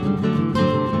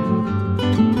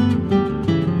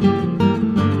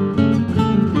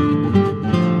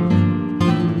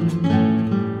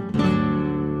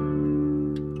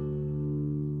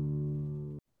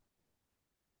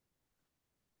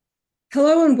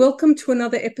Hello and welcome to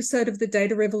another episode of the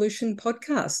Data Revolution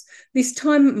podcast. This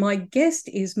time, my guest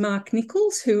is Mark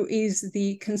Nicholls, who is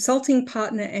the consulting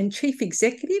partner and chief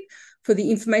executive for the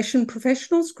Information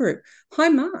Professionals Group. Hi,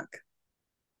 Mark.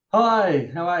 Hi,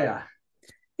 how are you?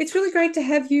 It's really great to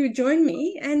have you join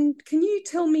me. And can you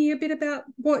tell me a bit about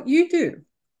what you do?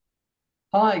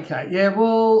 Hi, Kate. Yeah,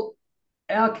 well,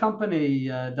 our company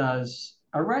does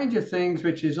a range of things,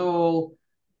 which is all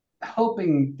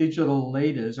helping digital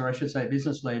leaders, or I should say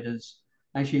business leaders,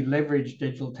 actually leverage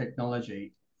digital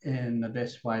technology in the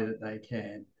best way that they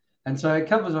can. And so it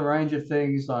covers a range of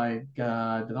things like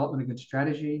development of good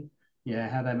strategy, yeah,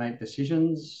 how they make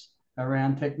decisions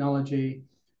around technology,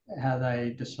 how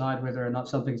they decide whether or not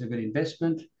something's a good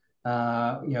investment,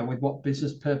 with what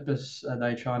business purpose are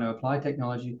they trying to apply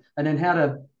technology, and then how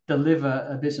to deliver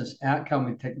a business outcome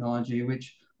with technology,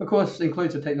 which of course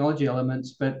includes the technology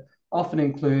elements, but often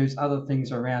includes other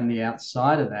things around the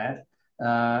outside of that.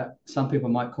 Some people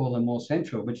might call them more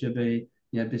central, which would be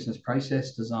business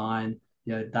process design,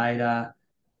 data,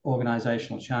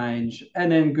 organizational change, and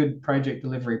then good project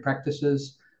delivery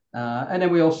practices. And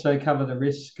then we also cover the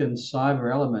risk and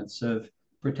cyber elements of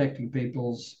protecting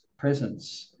people's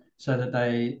presence so that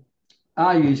they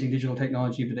are using digital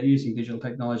technology, but they're using digital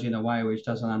technology in a way which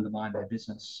doesn't undermine their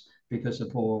business because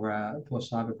of poor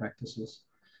cyber practices.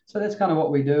 So that's kind of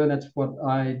what we do, and that's what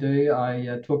I do.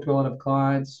 I talk to a lot of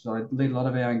clients. I lead a lot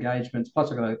of our engagements.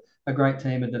 Plus, I've got a great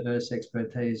team of diverse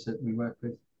expertise that we work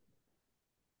with.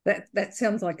 That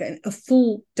sounds like a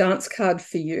full dance card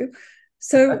for you.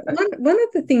 So one of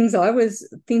the things I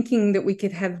was thinking that we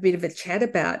could have a bit of a chat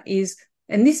about is,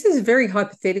 and this is very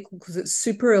hypothetical because it's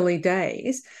super early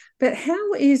days, but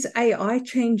how is AI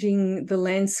changing the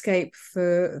landscape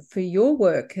for your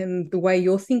work and the way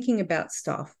you're thinking about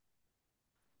stuff?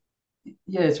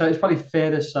 Yeah, so it's probably fair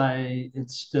to say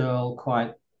it's still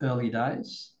quite early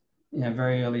days.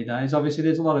 Very early days. Obviously,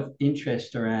 there's a lot of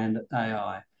interest around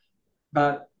AI.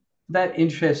 But that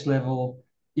interest level,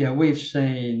 we've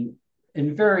seen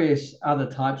in various other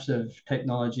types of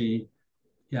technology,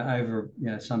 over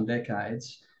some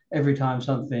decades. Every time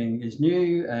something is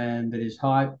new and that is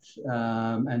hyped,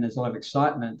 and there's a lot of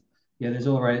excitement, there's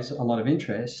always a lot of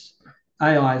interest.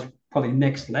 AI is probably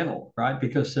next level, right?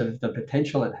 Because of the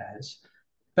potential it has.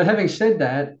 But having said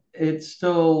that, it's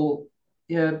still,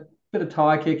 a bit of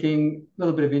tire kicking, a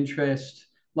little bit of interest,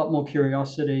 a lot more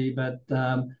curiosity. But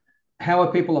how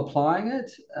are people applying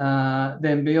it?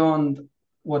 Then beyond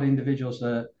what individuals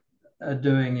are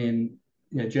doing in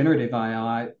generative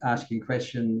AI, asking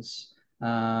questions,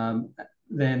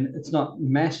 then it's not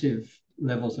massive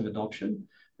levels of adoption.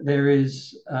 There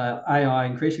is AI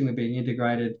increasingly being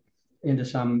integrated into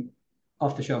some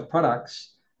off-the-shelf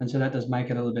products, and so that does make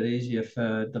it a little bit easier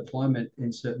for deployment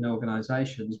in certain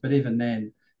organizations. But even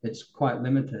then, it's quite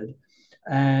limited.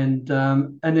 And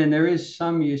then there is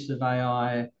some use of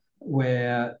AI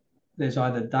where there's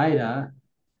either data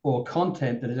or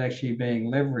content that is actually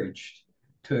being leveraged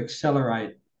to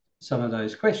accelerate some of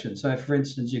those questions. So, for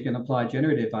instance, you can apply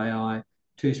generative AI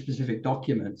to specific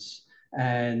documents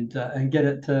and get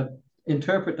it to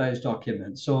interpret those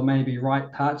documents, or maybe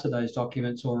write parts of those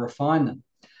documents or refine them.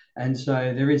 And so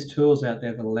there is tools out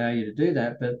there that allow you to do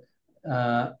that, but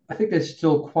I think there's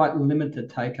still quite limited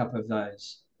take up of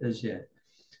those as yet.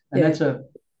 And Yeah. that's a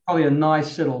probably a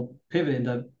nice little pivot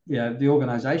into the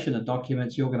organization of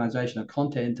documents, the organization of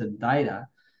content and data.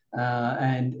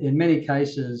 And in many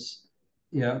cases,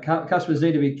 customers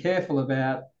need to be careful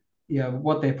about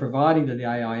what they're providing to the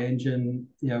AI engine,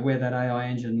 where that AI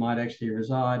engine might actually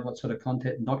reside, what sort of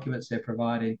content and documents they're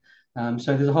providing.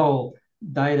 So there's a whole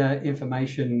data,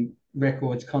 information,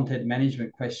 records, content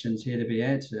management questions here to be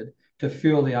answered to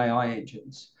fuel the AI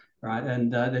engines, right?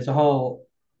 And there's a whole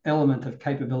element of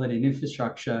capability and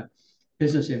infrastructure,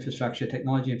 business infrastructure,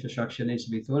 technology infrastructure needs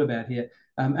to be thought about here.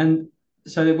 And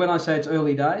so when I say it's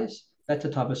early days, that's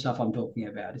the type of stuff I'm talking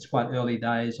about. It's quite early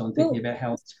days on thinking Well, about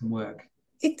how this can work.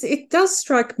 it does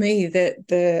strike me that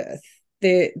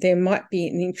there might be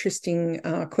an interesting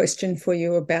question for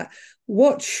you about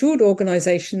what should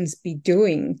organizations be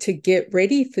doing to get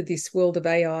ready for this world of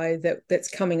AI that's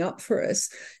coming up for us,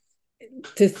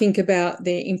 to think about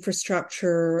their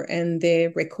infrastructure and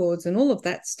their records and all of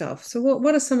that stuff. So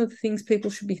what are some of the things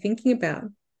people should be thinking about?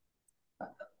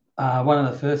 One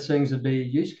of the first things would be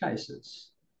use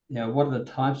cases. What are the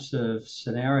types of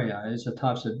scenarios, the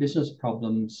types of business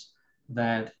problems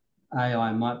that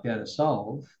AI might be able to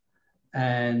solve?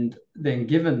 And then,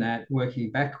 given that,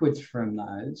 working backwards from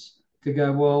those to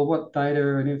go, well, what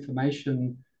data and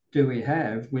information do we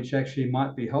have which actually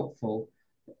might be helpful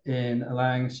in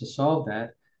allowing us to solve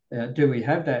that? Do we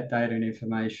have that data and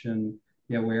information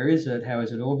where is it? How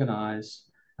is it organized?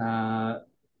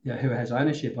 Who has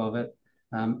ownership of it?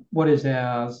 What is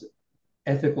our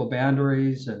ethical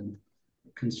boundaries and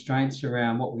constraints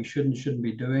around what we should and shouldn't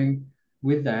be doing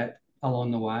with that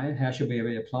along the way? How should we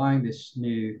be applying this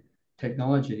new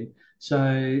technology?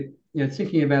 So,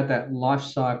 thinking about that life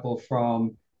cycle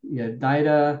from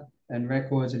data and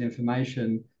records and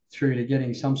information through to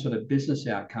getting some sort of business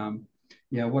outcome.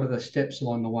 What are the steps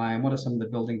along the way, and what are some of the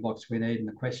building blocks we need, and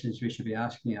the questions we should be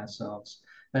asking ourselves?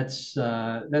 That's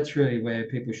really where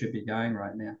people should be going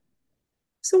right now.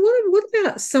 So what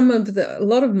about a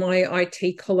lot of my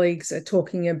IT colleagues are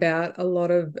talking about a lot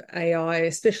of AI,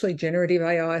 especially generative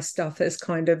AI stuff as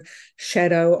kind of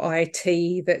shadow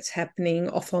IT that's happening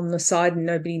off on the side and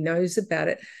nobody knows about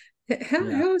it. Yeah.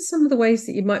 How are some of the ways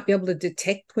that you might be able to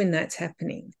detect when that's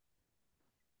happening?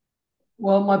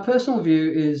 Well, my personal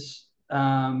view is,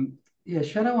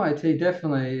 shadow IT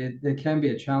definitely there can be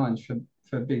a challenge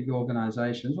for big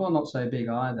organisations. Well, not so big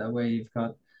either, where you've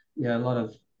got a lot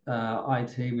of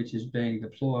IT which is being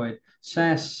deployed.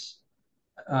 SaaS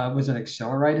was an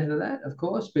accelerator to that, of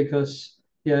course, because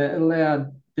it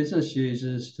allowed business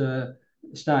users to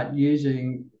start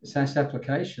using SaaS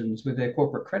applications with their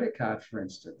corporate credit card, for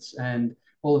instance, and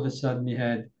all of a sudden you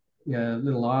had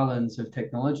little islands of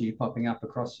technology popping up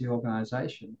across the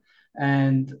organization,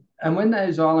 and when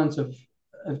those islands of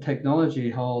technology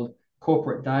hold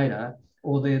corporate data,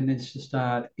 or then needs to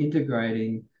start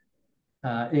integrating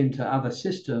into other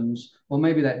systems, or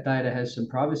maybe that data has some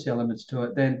privacy elements to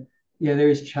it, then there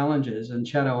is challenges, and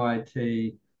shadow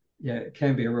IT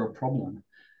can be a real problem.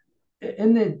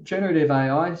 In the generative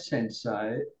AI sense,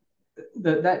 though,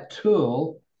 that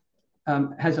tool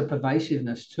has a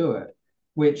pervasiveness to it,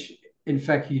 which in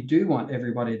fact you do want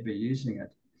everybody to be using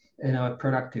it in a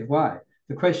productive way.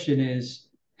 The question is,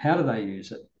 how do they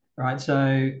use it, right?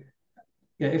 So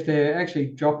if they're actually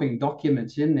dropping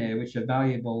documents in there which are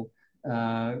valuable,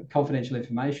 confidential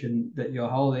information that you're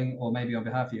holding, or maybe on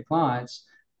behalf of your clients,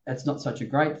 that's not such a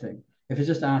great thing. If it's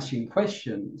just asking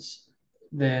questions,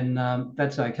 then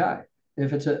that's okay.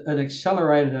 If it's an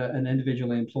accelerator, an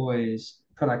individual employee's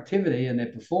productivity and their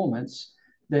performance,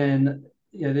 then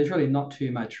there's really not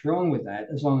too much wrong with that,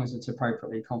 as long as it's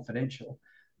appropriately confidential.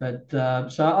 But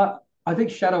I think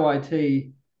shadow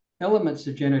IT elements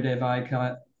of generative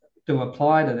AI to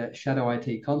apply to that shadow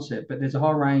IT concept, but there's a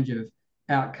whole range of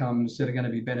outcomes that are going to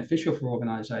be beneficial for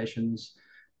organizations,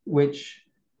 which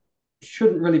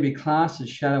shouldn't really be classed as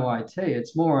shadow IT.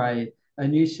 It's more a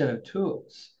new set of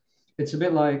tools. It's a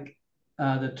bit like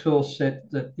the tool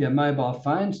set that mobile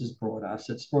phones has brought us.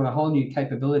 It's brought a whole new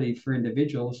capability for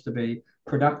individuals to be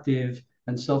productive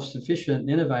and self-sufficient and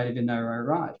innovative in their own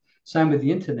right. Same with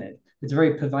the internet. It's a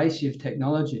very pervasive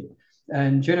technology.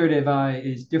 And generative AI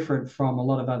is different from a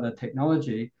lot of other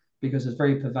technology because it's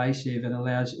very pervasive and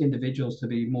allows individuals to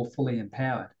be more fully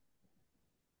empowered.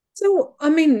 So, I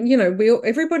mean,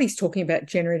 everybody's talking about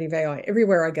generative AI.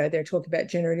 Everywhere I go, they're talking about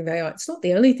generative AI. It's not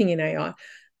the only thing in AI.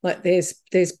 Like there's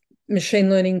machine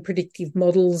learning predictive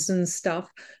models and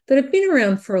stuff that have been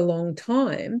around for a long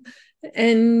time,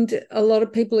 and a lot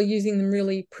of people are using them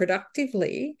really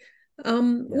productively. Yeah.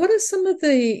 What are some of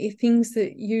the things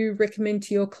that you recommend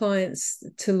to your clients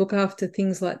to look after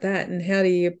things like that, and how do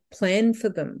you plan for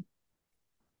them?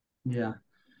 Yeah.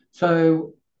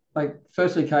 So, like,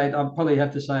 firstly, Kate, I probably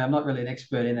have to say I'm not really an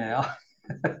expert in AI.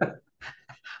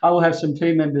 I will have some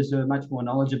team members who are much more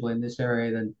knowledgeable in this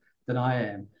area than I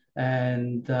am,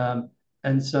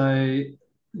 and so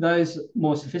those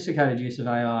more sophisticated use of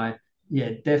AI, yeah,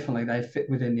 definitely they fit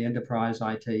within the enterprise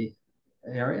IT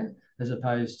area, as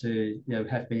opposed to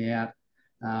have me out.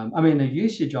 I mean, the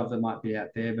usage of them might be out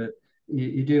there, but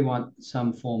you do want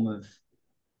some form of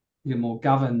more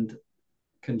governed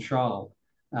control.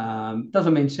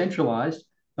 Doesn't mean centralized,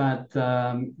 but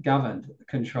governed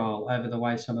control over the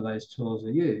way some of those tools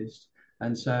are used.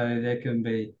 And so there can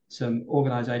be some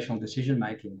organizational decision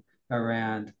making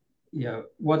around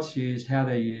what's used, how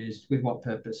they're used, with what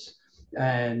purpose.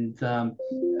 And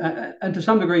to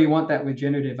some degree, you want that with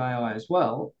generative AI as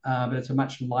well, but it's a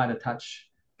much lighter touch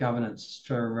governance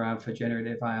for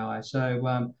generative AI.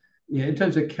 So in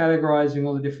terms of categorizing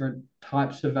all the different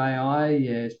types of AI,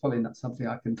 yeah, it's probably not something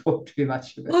I can talk too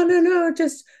much about. Oh no, I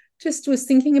just was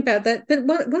thinking about that. But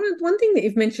one thing that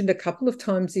you've mentioned a couple of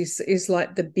times is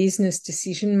like the business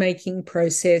decision making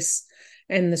process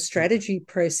and the Yeah, strategy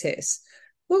process.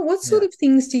 What sort yeah. of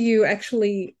things do you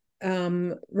actually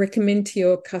recommend to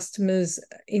your customers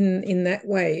in that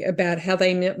way about how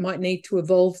they might need to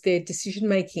evolve their decision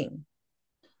making?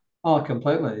 Oh,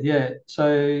 completely. Yeah.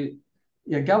 So,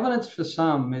 yeah, governance for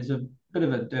some is bit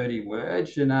of a dirty word,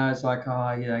 it's like,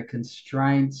 oh,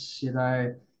 constraints,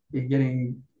 you're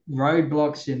getting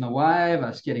roadblocks in the way of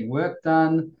us getting work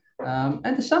done.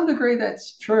 And to some degree,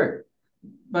 that's true.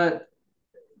 But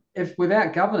if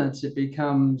without governance, it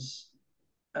becomes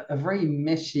a very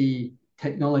messy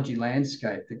technology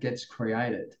landscape that gets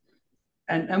created.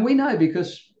 And we know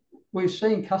because we've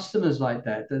seen customers like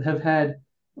that have had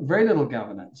very little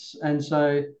governance. And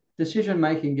so decision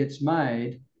making gets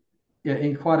made,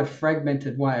 in quite a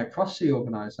fragmented way across the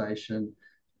organization.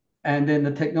 And then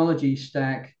the technology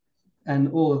stack and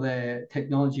all of their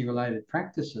technology related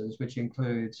practices, which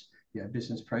includes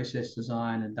business process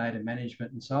design and data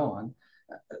management and so on,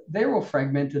 they're all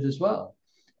fragmented as well.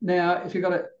 Now, if you've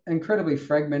got an incredibly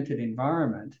fragmented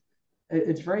environment,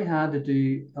 it's very hard to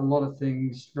do a lot of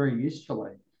things very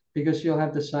usefully because you'll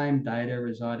have the same data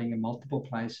residing in multiple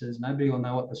places. Nobody will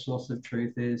know what the source of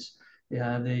truth is.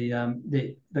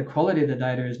 The quality of the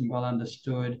data isn't well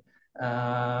understood.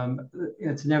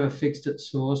 It's never fixed at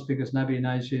source because nobody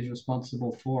knows who's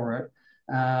responsible for it.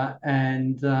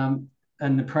 And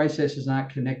the processes aren't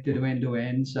connected to end to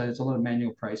end. So there's a lot of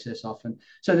manual process often.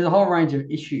 So there's a whole range of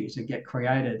issues that get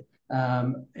created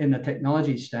in the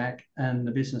technology stack and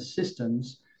the business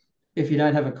systems if you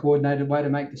don't have a coordinated way to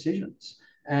make decisions.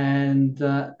 And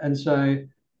so,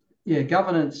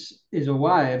 governance is a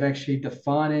way of actually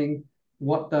defining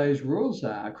what those rules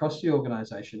are across the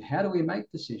organization. How do we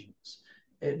make decisions?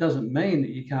 It doesn't mean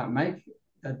that you can't make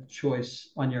a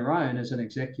choice on your own as an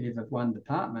executive of one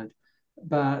department,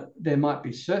 but there might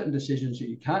be certain decisions that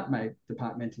you can't make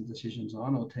departmental decisions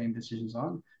on or team decisions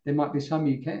on. There might be some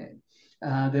you can.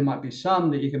 There might be some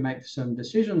that you can make some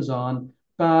decisions on,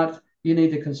 but you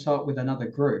need to consult with another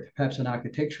group, perhaps an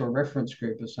architectural reference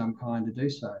group of some kind to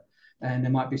do so. And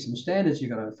there might be some standards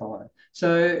you've got to follow.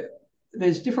 So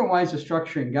there's different ways of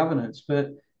structuring governance,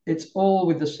 but it's all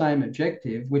with the same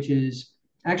objective, which is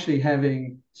actually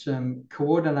having some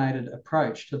coordinated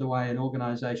approach to the way an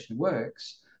organization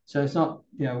works. So it's not,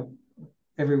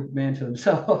 every man for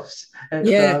themselves.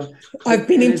 Yeah, I've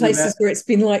been It in is about places where it's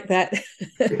been like that.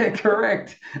 yeah,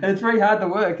 correct. And it's very hard to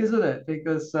work, isn't it?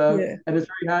 Because Yeah. and it's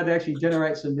very hard to actually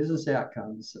generate some business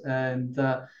outcomes. And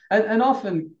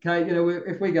often, Kate,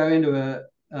 if we go into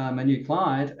a new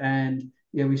client and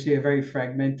we see a very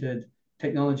fragmented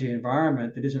technology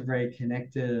environment that isn't very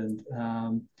connected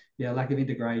and lack of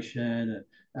integration,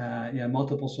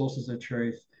 multiple sources of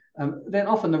truth. Then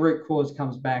often the root cause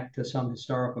comes back to some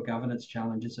historical governance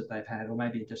challenges that they've had, or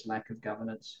maybe just lack of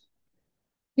governance.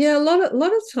 Yeah, a lot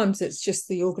of times it's just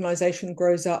the organization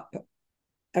grows up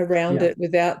around Yeah, it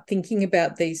without thinking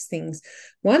about these things.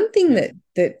 One thing yeah.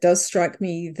 that does strike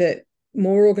me that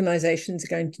more organizations are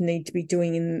going to need to be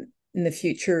doing in the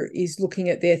future is looking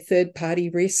at their third party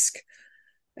risk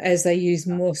as they use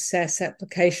more SaaS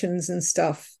applications and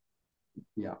stuff.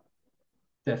 Yeah,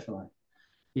 definitely.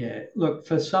 Yeah, look,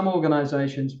 for some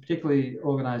organizations, particularly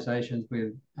organizations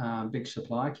with big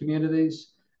supply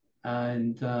communities,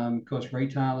 and of course,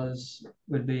 retailers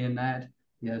would be in that,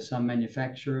 some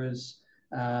manufacturers,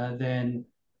 then,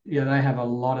 they have a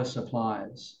lot of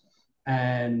suppliers.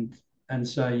 And and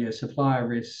so, supplier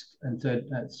risk and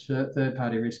third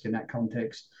party risk in that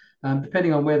context,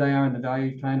 depending on where they are in the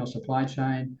value chain or supply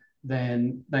chain,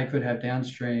 then they could have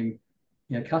downstream,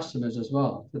 customers as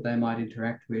well that they might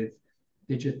interact with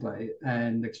digitally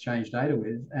and exchange data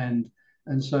with. And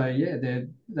so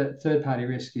that third party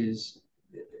risk is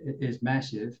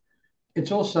massive.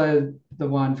 It's also the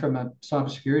one from a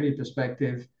cybersecurity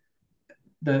perspective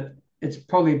that it's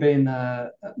probably been a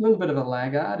little bit of a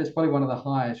laggard. It's probably one of the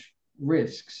highest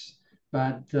risks,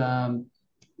 but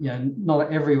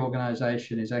not every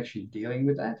organisation is actually dealing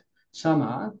with that. Some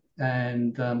are,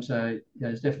 and so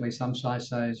there's definitely some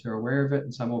CISOs who are aware of it,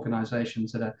 and some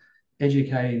organisations that are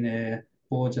educating their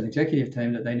boards and executive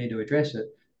team that they need to address it.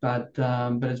 But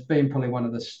it's been probably one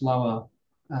of the slower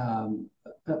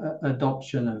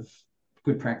adoption of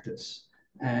good practice.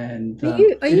 And Are it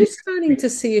you is starting to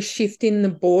see a shift in the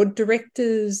board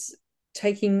directors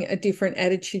taking a different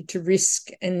attitude to risk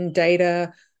and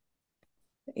data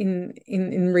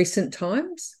in recent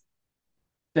times?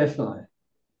 definitely.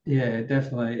 Yeah,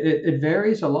 definitely. It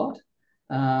varies a lot,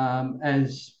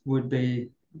 as would be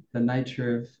the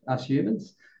nature of us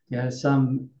humans.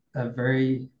 Some are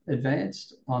very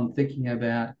advanced on thinking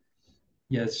about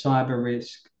cyber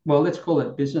risk. Well, let's call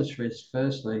it business risk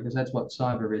firstly, because that's what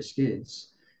cyber risk is.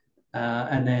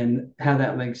 And then how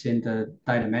that links into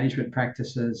data management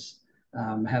practices,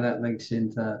 how that links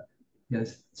into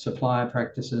supplier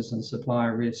practices and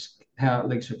supplier risk, how it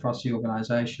links across the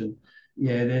organization.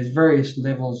 Yeah, there's various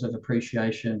levels of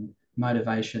appreciation,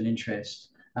 motivation,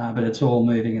 interest. but it's all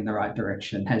moving in the right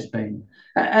direction. Has been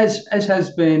as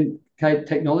has been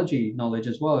technology knowledge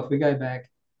as well. If we go back,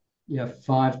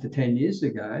 5 to 10 years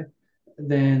ago,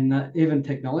 then even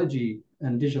technology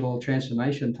and digital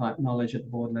transformation type knowledge at the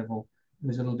board level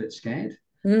was a little bit scant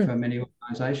Mm. for many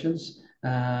organisations.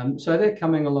 So they're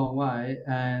coming a long way,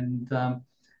 and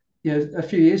a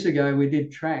few years ago, we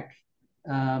did track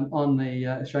on the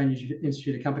Australian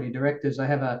Institute of Company Directors. They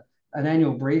have an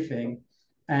annual briefing,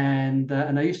 and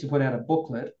they used to put out a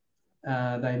booklet.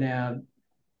 They now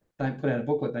don't put out a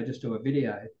booklet; they just do a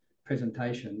video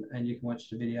presentation, and you can watch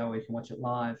the video or you can watch it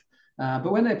live.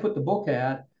 But when they put the book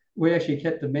out, we actually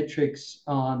kept the metrics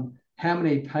on how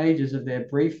many pages of their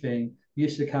briefing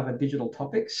used to cover digital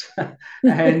topics,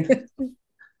 and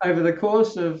over the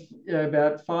course of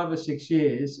about 5 or 6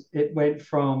 years, it went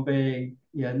from being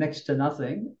next to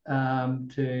nothing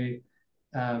to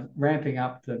ramping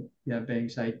up to being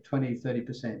say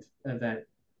 20-30% of that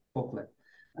booklet.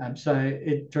 So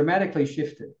it dramatically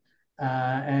shifted.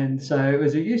 And so it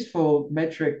was a useful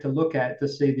metric to look at to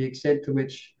see the extent to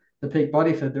which the peak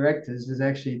body for directors is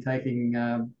actually taking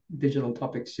digital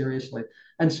topics seriously.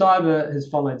 And cyber has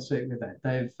followed suit with that.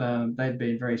 They've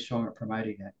been very strong at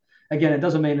promoting that. Again, it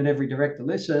doesn't mean that every director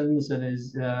listens and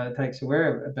takes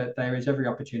aware of it, but there is every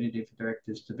opportunity for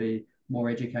directors to be more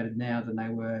educated now than they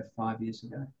were 5 years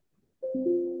ago.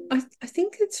 I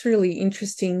think it's really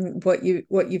interesting what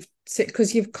you've said,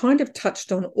 because you've kind of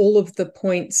touched on all of the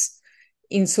points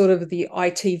in sort of the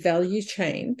IT value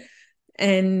chain.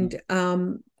 And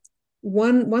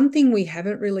one thing we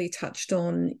haven't really touched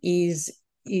on is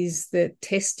the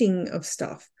testing of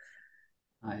stuff.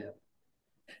 Yeah.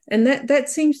 And that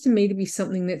seems to me to be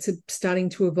something that's starting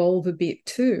to evolve a bit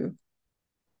too.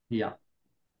 Yeah.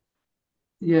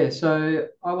 Yeah, so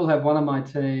I will have one of my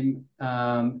team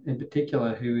in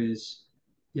particular who is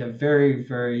very,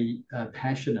 very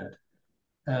passionate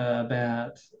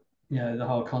about the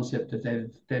whole concept of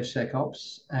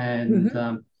DevSecOps,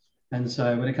 Mm-hmm. and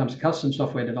so when it comes to custom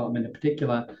software development in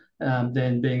particular,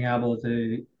 then being able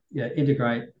to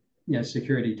integrate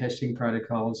security testing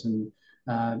protocols and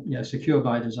secure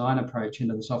by design approach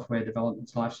into the software development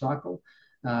lifecycle.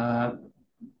 Uh,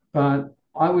 but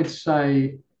I would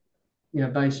say,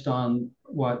 based on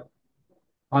what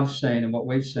I've seen and what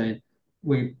we've seen,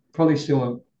 we probably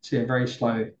still see a very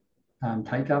slow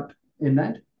take up in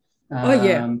that. Oh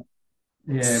yeah, Um,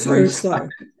 yeah, very so slow.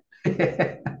 slow.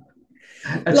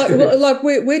 That's good. Like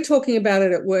we're talking about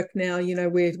it at work now.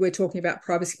 We're talking about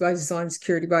privacy by design,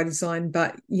 security by design,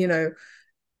 but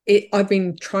I've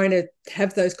been trying to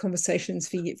have those conversations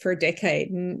for a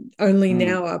decade, and only Mm.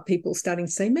 now are people starting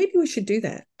to say maybe we should do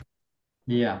that.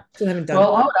 Yeah. Still haven't done it.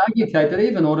 Well, I would argue, Kate, that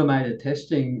even automated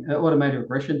testing, automated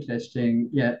regression testing,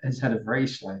 has had a very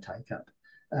slow take up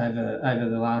over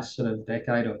the last sort of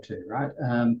decade or two, right?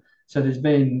 So there's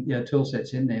been tool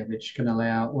sets in there which can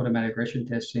allow automated regression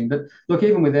testing. But look,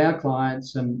 even with our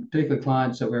clients, and particular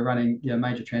clients that we're running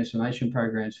major transformation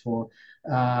programs for,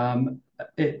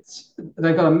 it's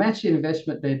they've got a massive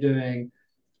investment they're doing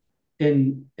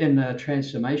in the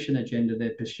transformation agenda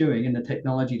they're pursuing, in the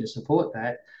technology to support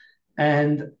that,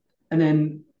 and and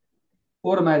then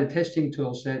automated testing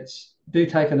tool sets do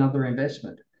take another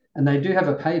investment, and they do have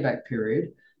a payback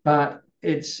period, but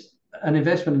it's an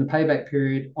investment in the payback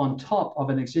period on top of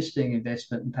an existing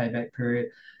investment and payback period,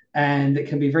 and it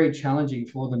can be very challenging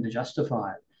for them to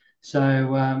justify it.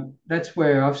 So that's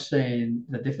where I've seen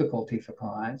the difficulty for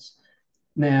clients.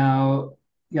 Now,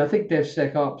 I think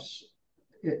DevSecOps,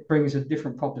 it brings a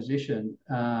different proposition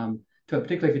to it,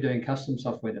 particularly if you're doing custom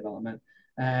software development,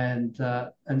 and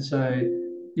so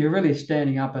you're really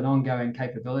standing up an ongoing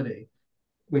capability,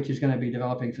 which is going to be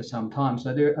developing for some time.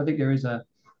 So I think there is a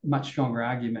much stronger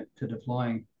argument to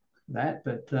deploying that.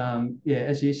 But yeah,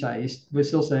 as you say, we're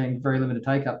still seeing very limited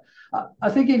take up. I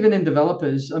think even in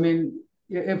developers, I mean,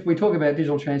 if we talk about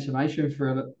digital transformation for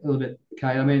a little bit,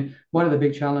 Kate, I mean, one of the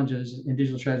big challenges in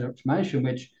digital transformation,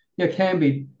 which can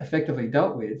be effectively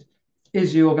dealt with,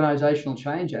 is the organizational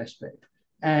change aspect.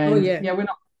 Oh And yeah.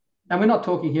 we're not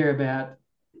talking here about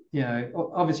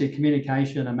obviously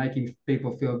communication and making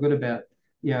people feel good about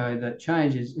that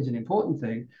change is an important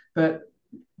thing, but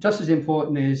just as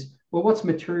important is, well, what's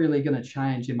materially going to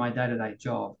change in my day-to-day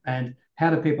job, and how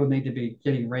do people need to be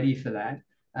getting ready for that?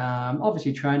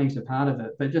 Obviously training is a part of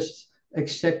it, but just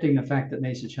accepting the fact that it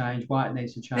needs to change, why it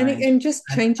needs to change, And just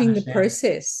and changing the understanding.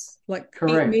 process. Like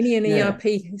Correct. many an Yeah.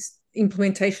 ERP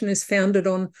implementation is founded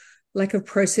on lack of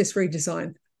process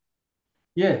redesign.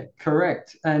 Yeah,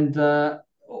 correct. And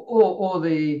or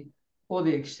the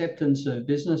acceptance of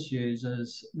business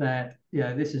users that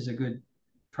this is a good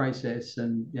process,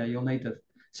 and you'll need to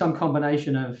some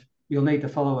combination of you'll need to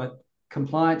follow it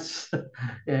compliance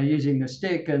using the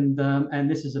stick, and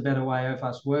this is a better way of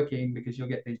us working because you'll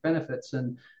get these benefits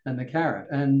and the carrot.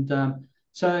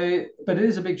 But it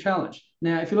is a big challenge.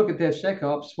 Now, if you look at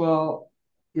DevSecOps, well,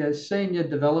 senior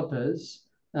developers,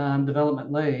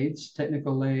 development leads,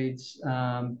 technical leads,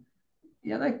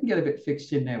 they can get a bit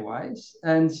fixed in their ways.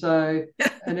 And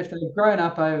if they've grown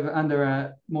up under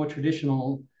a more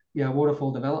traditional,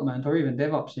 waterfall development or even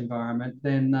DevOps environment,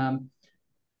 then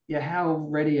how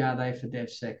ready are they for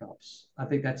DevSecOps? I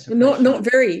think that's the question. Not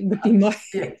very would be my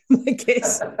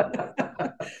guess.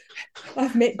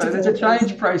 I've met so there's a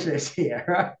change process here,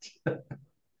 right?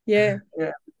 Yeah.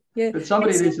 But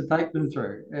somebody needs to take them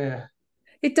through. Yeah.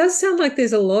 It does sound like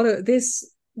there's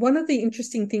one of the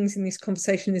interesting things in this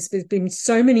conversation is there's been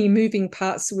so many moving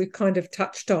parts we've kind of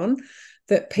touched on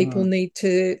that people need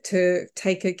to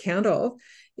take account of.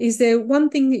 Is there one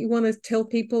thing that you want to tell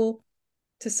people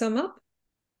to sum up?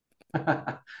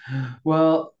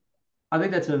 Well, I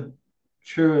think that's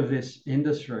true of this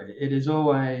industry. It is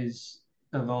always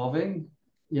evolving.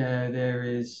 There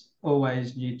is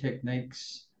always new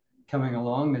techniques coming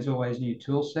along. There's always new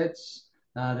tool sets.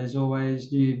 There's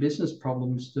always new business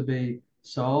problems to be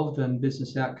solved and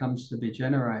business outcomes to be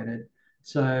generated.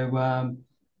 So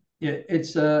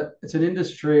it's an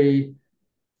industry,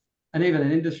 and even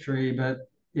an industry, but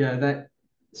that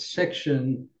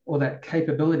section or that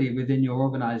capability within your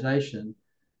organization,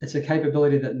 it's a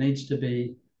capability that needs to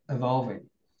be evolving.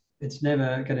 It's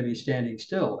never going to be standing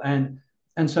still.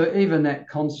 And so even that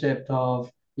concept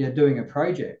of doing a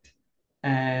project,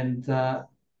 and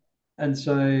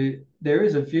so there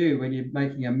is a view when you're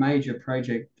making a major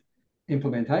project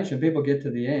implementation, people get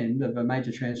to the end of a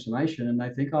major transformation and they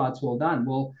think, oh, it's all done.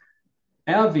 Well,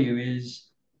 our view is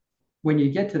when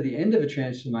you get to the end of a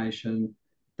transformation,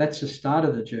 that's the start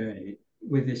of the journey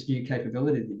with this new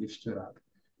capability that you've stood up.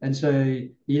 And so you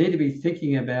need to be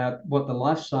thinking about what the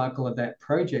life cycle of that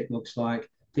project looks like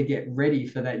to get ready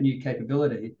for that new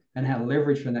capability and how to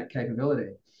leverage from that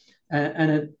capability.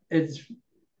 And it's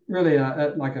really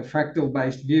like a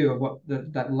fractal-based view of what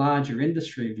that larger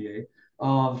industry view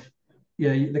of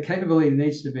the capability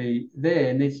needs to be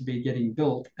there, needs to be getting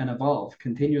built and evolve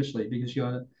continuously because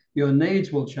your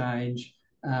needs will change.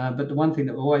 But the one thing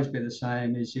that will always be the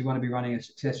same is you want to be running a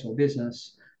successful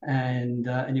business and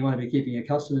you want to be keeping your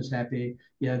customers happy.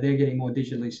 They're getting more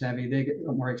digitally savvy. They've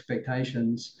got more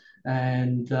expectations.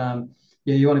 And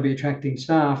you want to be attracting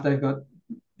staff. They've got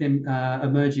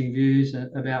emerging views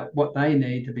about what they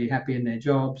need to be happy in their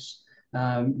jobs.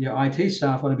 Your IT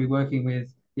staff want to be working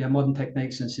with modern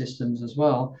techniques and systems as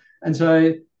well. And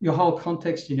so your whole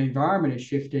context and environment is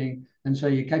shifting. And so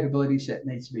your capability set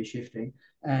needs to be shifting.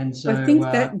 And so I think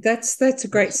that's a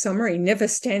great summary. Never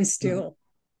stand still.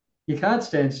 You can't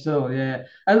stand still, yeah.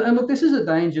 And look, this is a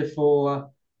danger for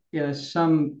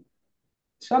some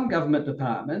government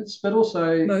departments, but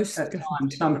also at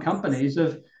times some companies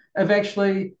of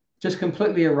actually just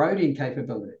completely eroding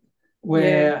capability,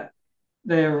 where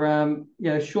they're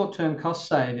short-term cost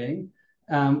saving,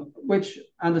 which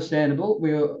understandable.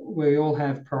 We all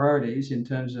have priorities in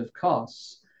terms of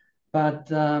costs, but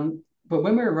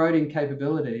when we're eroding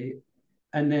capability,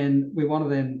 and then we want to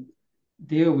then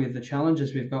deal with the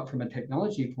challenges we've got from a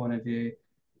technology point of view,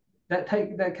 that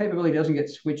capability doesn't get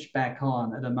switched back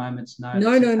on at a moment's notice.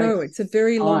 No. It's a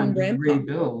very long ramp up.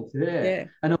 Rebuild. Yeah.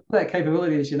 And all that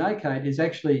capability, as you know, Kate, is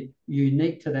actually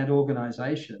unique to that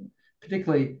organization.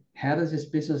 Particularly, how does this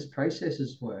business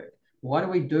processes work? Why are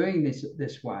we doing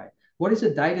this way? What is the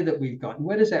data that we've got? And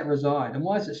where does that reside? And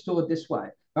why is it stored this way?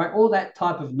 Right? All that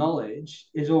type of knowledge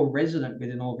is all resident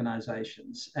within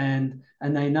organizations, and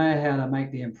they know how to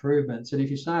make the improvements. And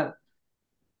if you start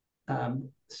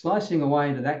slicing away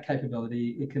into that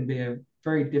capability, it can be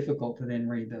very difficult to then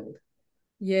rebuild.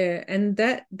 Yeah, and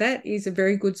that is a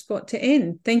very good spot to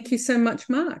end. Thank you so much,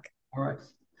 Mark. All right.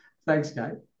 Thanks,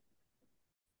 Kate.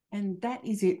 And that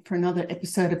is it for another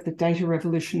episode of the Data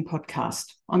Revolution podcast.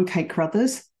 I'm Kate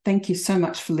Crothers. Thank you so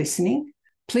much for listening.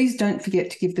 Please don't forget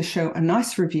to give the show a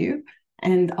nice review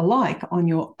and a like on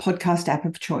your podcast app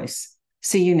of choice.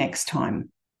 See you next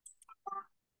time.